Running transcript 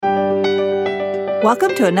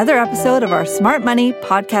Welcome to another episode of our Smart Money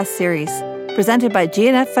podcast series, presented by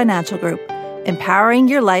G&F Financial Group, empowering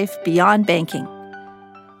your life beyond banking.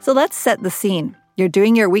 So let's set the scene. You're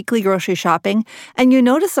doing your weekly grocery shopping, and you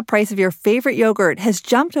notice the price of your favorite yogurt has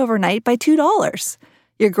jumped overnight by $2.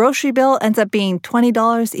 Your grocery bill ends up being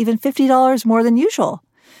 $20, even $50 more than usual.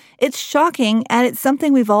 It's shocking, and it's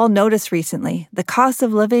something we've all noticed recently. The cost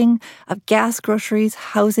of living, of gas, groceries,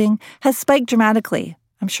 housing has spiked dramatically.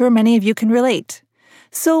 I'm sure many of you can relate.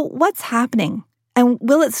 So what's happening? And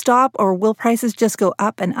will it stop, or will prices just go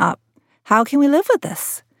up and up? How can we live with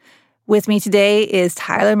this? With me today is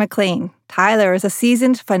Tyler McLean. Tyler is a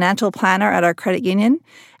seasoned financial planner at our credit union,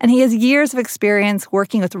 and he has years of experience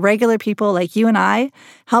working with regular people like you and I,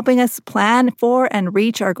 helping us plan for and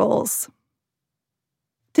reach our goals.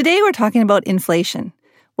 Today we're talking about inflation.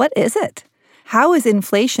 What is it? How is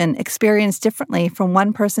inflation experienced differently from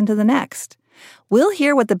one person to the next? We'll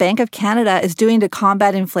hear what the Bank of Canada is doing to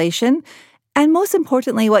combat inflation, and most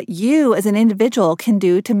importantly, what you as an individual can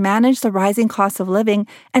do to manage the rising cost of living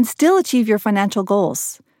and still achieve your financial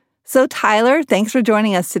goals. So Tyler, thanks for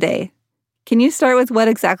joining us today. Can you start with what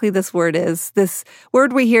exactly this word is? This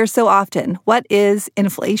word we hear so often. What is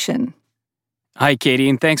inflation? Hi, Katie,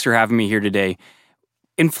 and thanks for having me here today.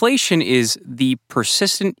 Inflation is the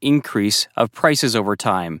persistent increase of prices over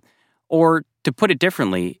time. Or, to put it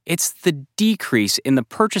differently, it's the decrease in the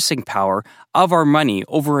purchasing power of our money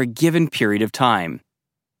over a given period of time.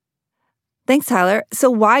 Thanks, Tyler.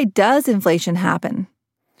 So why does inflation happen?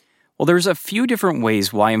 Well, there's a few different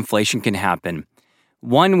ways why inflation can happen.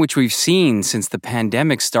 One which we've seen since the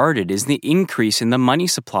pandemic started is the increase in the money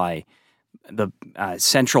supply. The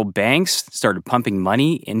central banks started pumping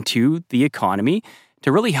money into the economy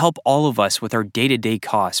to really help all of us with our day-to-day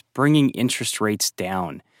costs, bringing interest rates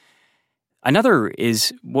down. Another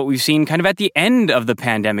is what we've seen kind of at the end of the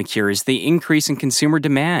pandemic here is the increase in consumer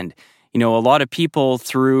demand. You know, a lot of people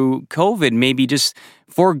through COVID maybe just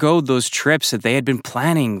forego those trips that they had been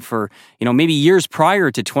planning for, maybe years prior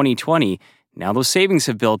to 2020. Now those savings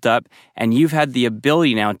have built up and you've had the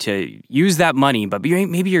ability now to use that money, but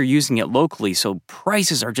maybe you're using it locally. So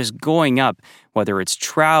prices are just going up, whether it's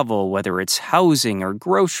travel, whether it's housing or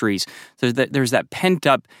groceries. So there's that pent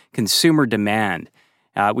up consumer demand.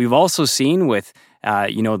 We've also seen with,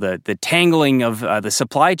 the tangling of the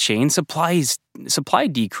supply chain, supply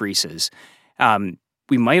decreases.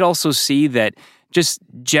 We might also see that just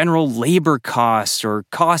general labor costs or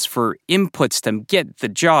costs for inputs to get the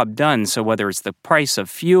job done. So whether it's the price of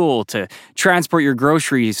fuel to transport your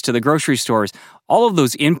groceries to the grocery stores, all of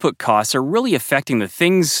those input costs are really affecting the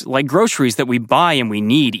things like groceries that we buy and we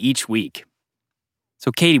need each week.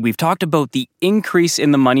 So Katie, we've talked about the increase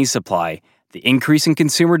in the money supply, the increase in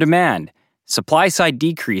consumer demand, supply side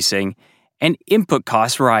decreasing, and input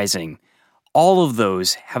costs rising. All of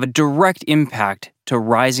those have a direct impact to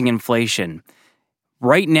rising inflation.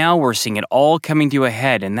 Right now, we're seeing it all coming to a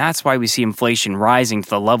head, and that's why we see inflation rising to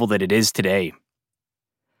the level that it is today.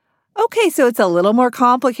 Okay, so it's a little more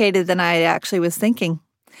complicated than I actually was thinking.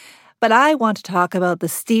 But I want to talk about the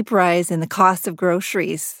steep rise in the cost of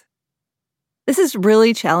groceries. This is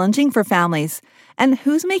really challenging for families. And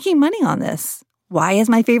who's making money on this? Why is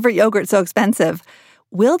my favorite yogurt so expensive?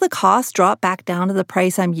 Will the cost drop back down to the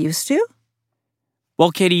price I'm used to?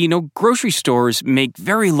 Well, Katie, grocery stores make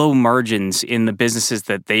very low margins in the businesses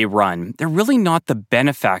that they run. They're really not the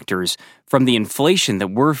benefactors from the inflation that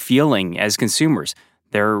we're feeling as consumers.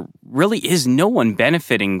 There really is no one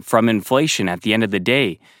benefiting from inflation at the end of the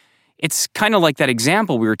day. It's kind of like that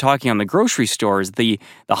example we were talking on the grocery stores, the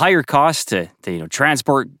higher cost to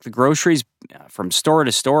transport the groceries from store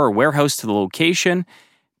to store or warehouse to the location,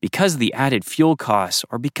 because of the added fuel costs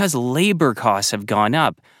or because labor costs have gone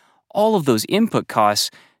up. All of those input costs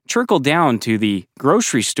trickle down to the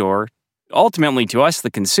grocery store, ultimately to us, the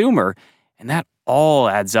consumer, and that all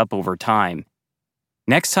adds up over time.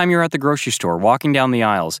 Next time you're at the grocery store walking down the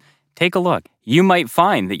aisles, take a look. You might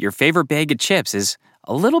find that your favorite bag of chips is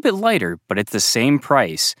a little bit lighter, but it's the same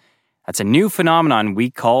price. That's a new phenomenon we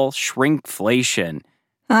call shrinkflation.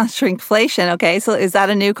 Shrinkflation, okay. So is that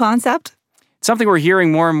a new concept? Something we're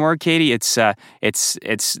hearing more and more, Katie.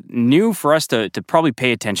 It's new for us to probably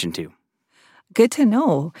pay attention to. Good to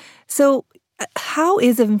know. So how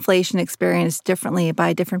is inflation experienced differently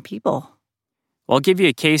by different people? Well, I'll give you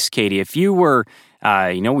a case, Katie. If you were,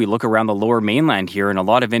 we look around the lower mainland here and a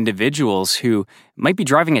lot of individuals who might be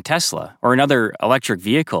driving a Tesla or another electric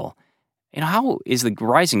vehicle, how is the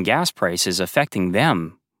rising gas prices affecting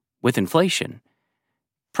them with inflation?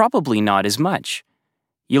 Probably not as much.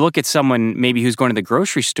 You look at someone maybe who's going to the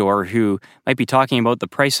grocery store who might be talking about the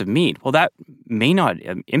price of meat. Well, that may not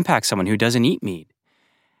impact someone who doesn't eat meat.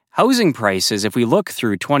 Housing prices, if we look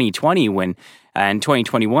through 2020 and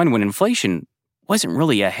 2021 when inflation wasn't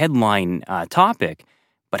really a headline topic,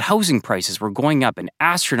 but housing prices were going up in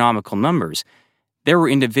astronomical numbers. There were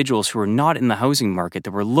individuals who were not in the housing market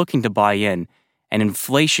that were looking to buy in, and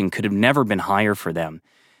inflation could have never been higher for them.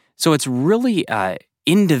 So it's really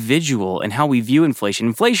individual in how we view inflation.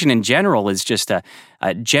 Inflation in general is just a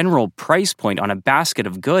general price point on a basket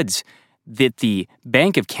of goods that the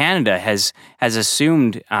Bank of Canada has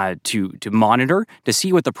assumed to monitor, to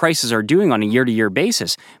see what the prices are doing on a year-to-year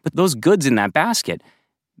basis. But those goods in that basket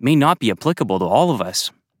may not be applicable to all of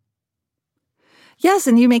us. Yes,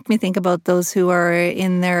 and you make me think about those who are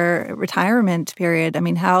in their retirement period. I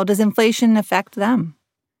mean, how does inflation affect them?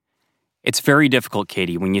 It's very difficult,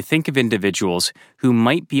 Katie, when you think of individuals who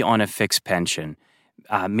might be on a fixed pension,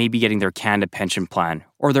 maybe getting their Canada pension plan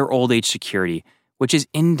or their old age security, which is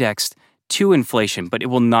indexed to inflation, but it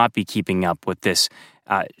will not be keeping up with this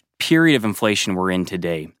period of inflation we're in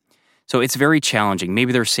today. So it's very challenging.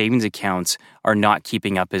 Maybe their savings accounts are not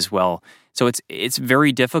keeping up as well. So it's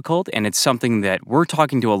very difficult, and it's something that we're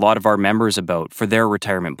talking to a lot of our members about for their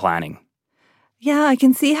retirement planning. Yeah, I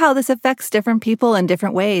can see how this affects different people in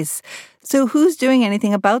different ways. So who's doing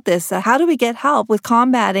anything about this? How do we get help with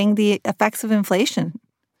combating the effects of inflation?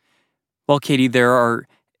 Well, Katie, there are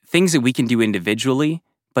things that we can do individually,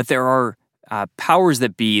 but there are powers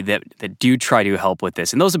that be that do try to help with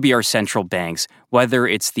this. And those would be our central banks, whether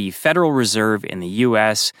it's the Federal Reserve in the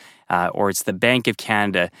U.S. Or it's the Bank of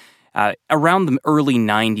Canada. Around the early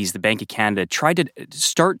 90s, the Bank of Canada tried to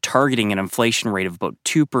start targeting an inflation rate of about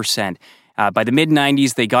 2%. By the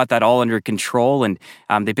mid-90s, they got that all under control, and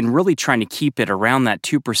they've been really trying to keep it around that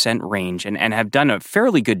 2% range and have done a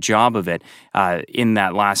fairly good job of it in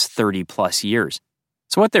that last 30-plus years.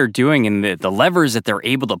 So what they're doing and the levers that they're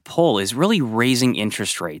able to pull is really raising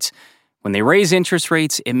interest rates. When they raise interest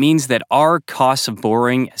rates, it means that our cost of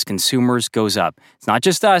borrowing as consumers goes up. It's not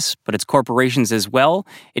just us, but it's corporations as well.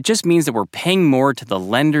 It just means that we're paying more to the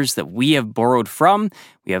lenders that we have borrowed from.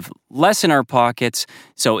 We have less in our pockets.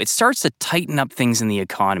 So it starts to tighten up things in the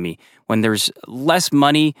economy. When there's less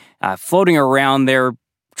money floating around there,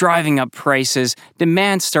 driving up prices,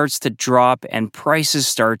 demand starts to drop and prices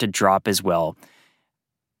start to drop as well.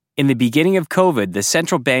 In the beginning of COVID, the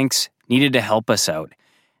central banks needed to help us out.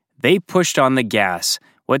 They pushed on the gas.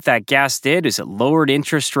 What that gas did is it lowered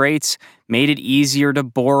interest rates, made it easier to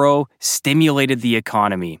borrow, stimulated the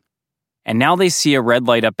economy. And now they see a red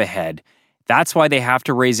light up ahead. That's why they have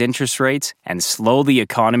to raise interest rates and slow the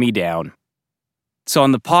economy down. So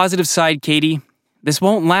on the positive side, Katie, this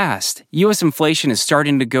won't last. U.S. inflation is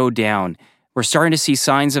starting to go down. We're starting to see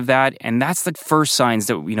signs of that, and that's the first signs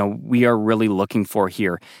that we are really looking for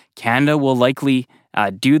here. Canada will likely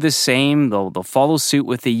do the same. They'll follow suit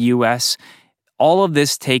with the U.S. All of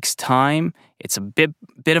this takes time. It's a bit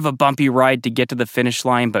of a bumpy ride to get to the finish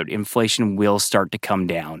line, but inflation will start to come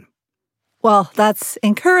down. Well, that's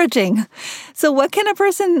encouraging. So what can a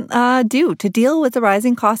person do to deal with the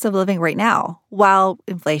rising cost of living right now while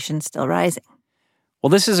inflation's still rising? Well,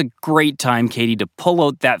 this is a great time, Katie, to pull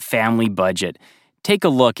out that family budget. Take a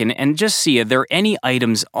look and just see, are there any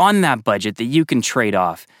items on that budget that you can trade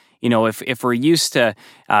off? If we're used to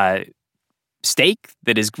steak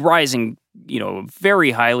that is rising, very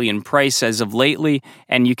highly in price as of lately,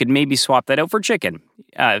 and you could maybe swap that out for chicken.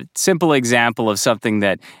 Simple example of something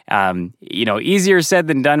that, easier said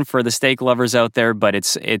than done for the steak lovers out there, but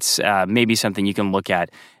it's maybe something you can look at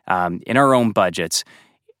in our own budgets.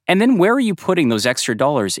 And then where are you putting those extra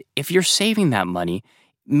dollars? If you're saving that money,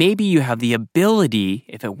 maybe you have the ability,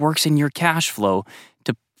 if it works in your cash flow,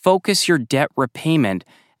 to focus your debt repayment,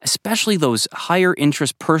 especially those higher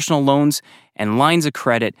interest personal loans and lines of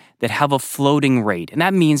credit that have a floating rate. And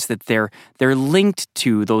that means that they're linked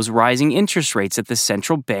to those rising interest rates that the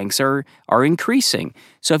central banks are increasing.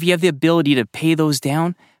 So if you have the ability to pay those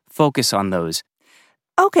down, focus on those.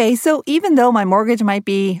 Okay, so even though my mortgage might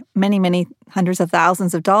be many, many hundreds of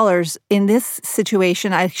thousands of dollars, in this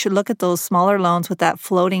situation, I should look at those smaller loans with that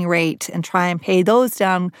floating rate and try and pay those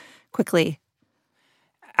down quickly.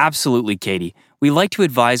 Absolutely, Katie. We like to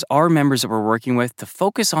advise our members that we're working with to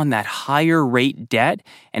focus on that higher rate debt.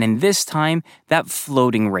 And in this time, that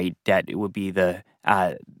floating rate debt would be the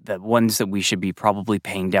ones that we should be probably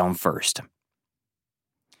paying down first.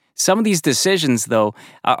 Some of these decisions, though,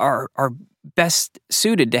 are best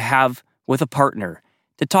suited to have with a partner,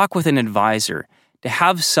 to talk with an advisor, to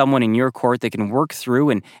have someone in your court that can work through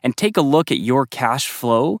and take a look at your cash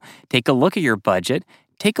flow, take a look at your budget,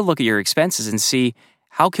 take a look at your expenses and see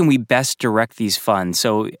how can we best direct these funds?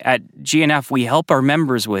 So at GNF, we help our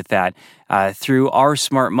members with that through our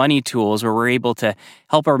smart money tools, where we're able to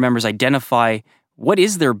help our members identify what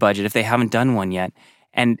is their budget if they haven't done one yet,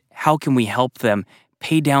 and how can we help them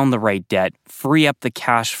pay down the right debt, free up the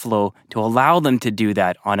cash flow to allow them to do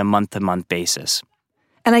that on a month-to-month basis.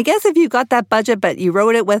 And I guess if you got that budget, but you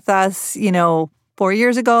wrote it with us, 4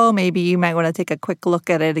 years ago, maybe you might want to take a quick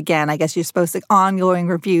look at it again. I guess you're supposed to ongoing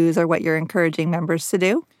reviews are what you're encouraging members to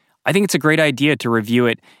do. I think it's a great idea to review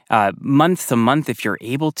it month to month if you're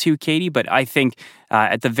able to, Katie. But I think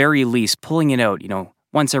at the very least, pulling it out,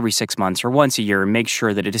 once every 6 months or once a year, and make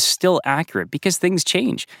sure that it is still accurate, because things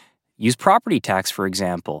change. Use property tax, for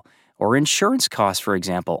example, or insurance costs, for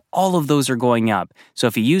example. All of those are going up. So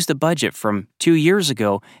if you use the budget from 2 years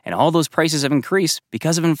ago and all those prices have increased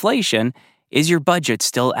because of inflation, is your budget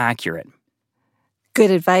still accurate?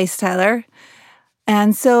 Good advice, Tyler.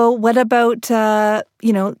 And so what about, can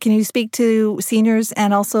you speak to seniors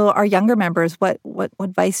and also our younger members? What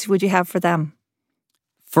advice would you have for them?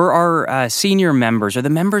 For our senior members, or the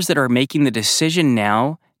members that are making the decision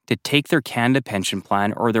now to take their Canada pension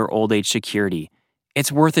plan or their old age security,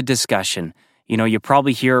 it's worth a discussion. You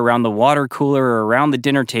probably hear around the water cooler or around the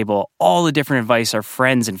dinner table all the different advice our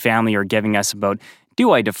friends and family are giving us about,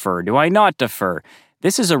 do I defer? Do I not defer?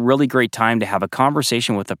 This is a really great time to have a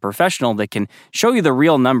conversation with a professional that can show you the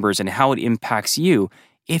real numbers and how it impacts you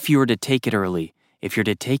if you were to take it early, if you're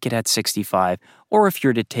to take it at 65, or if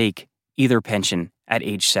you're to take either pension at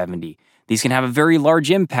age 70. These can have a very large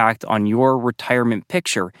impact on your retirement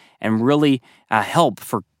picture and really help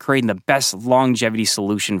for creating the best longevity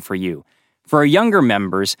solution for you. For our younger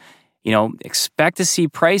members, expect to see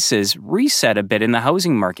prices reset a bit in the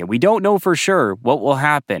housing market. We don't know for sure what will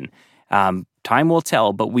happen. Time will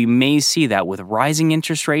tell, but we may see that with rising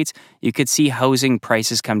interest rates. You could see housing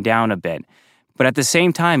prices come down a bit. But at the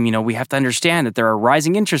same time, we have to understand that there are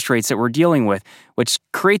rising interest rates that we're dealing with, which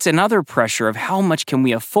creates another pressure of how much can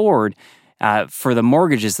we afford for the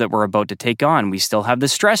mortgages that we're about to take on. We still have the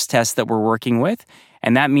stress test that we're working with,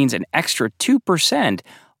 and that means an extra 2%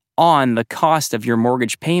 on the cost of your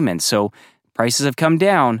mortgage payment. So prices have come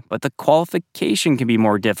down, but the qualification can be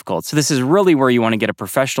more difficult. So this is really where you want to get a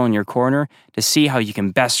professional in your corner to see how you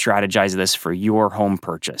can best strategize this for your home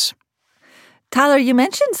purchase. Tyler, you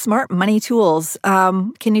mentioned smart money tools.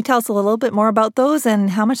 Can you tell us a little bit more about those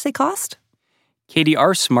and how much they cost? Katie,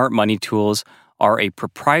 our smart money tools are a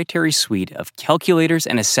proprietary suite of calculators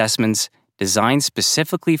and assessments designed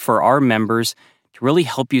specifically for our members to really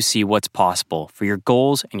help you see what's possible for your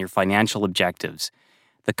goals and your financial objectives.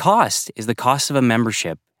 The cost is the cost of a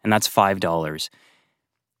membership, and that's $5.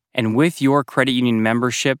 And with your credit union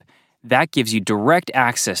membership, that gives you direct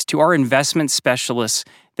access to our investment specialists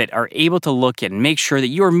that are able to look at and make sure that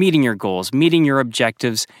you are meeting your goals, meeting your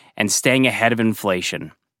objectives, and staying ahead of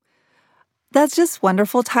inflation. That's just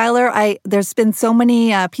wonderful, Tyler. There's been so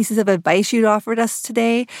many pieces of advice you'd offered us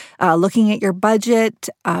today, looking at your budget,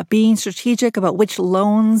 being strategic about which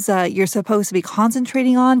loans you're supposed to be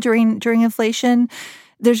concentrating on during inflation.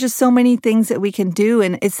 There's just so many things that we can do.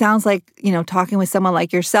 And it sounds like, talking with someone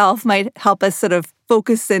like yourself might help us sort of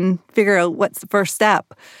focus and figure out what's the first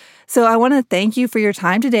step. So I want to thank you for your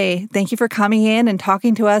time today. Thank you for coming in and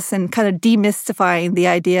talking to us and kind of demystifying the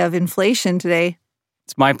idea of inflation today.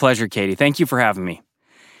 It's my pleasure, Katie. Thank you for having me.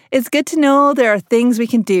 It's good to know there are things we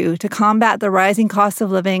can do to combat the rising cost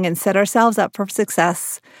of living and set ourselves up for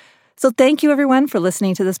success. So thank you, everyone, for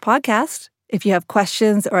listening to this podcast. If you have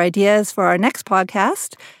questions or ideas for our next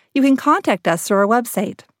podcast, you can contact us through our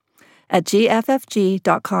website at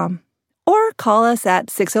gffg.com or call us at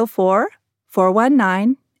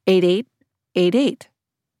 604-419-8888.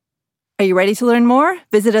 Are you ready to learn more?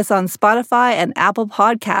 Visit us on Spotify and Apple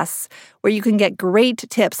Podcasts, where you can get great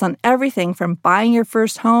tips on everything from buying your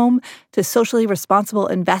first home to socially responsible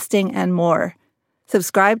investing and more.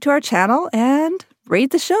 Subscribe to our channel and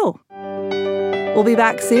rate the show. We'll be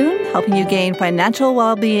back soon, helping you gain financial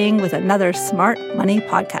well-being with another Smart Money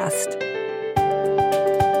podcast.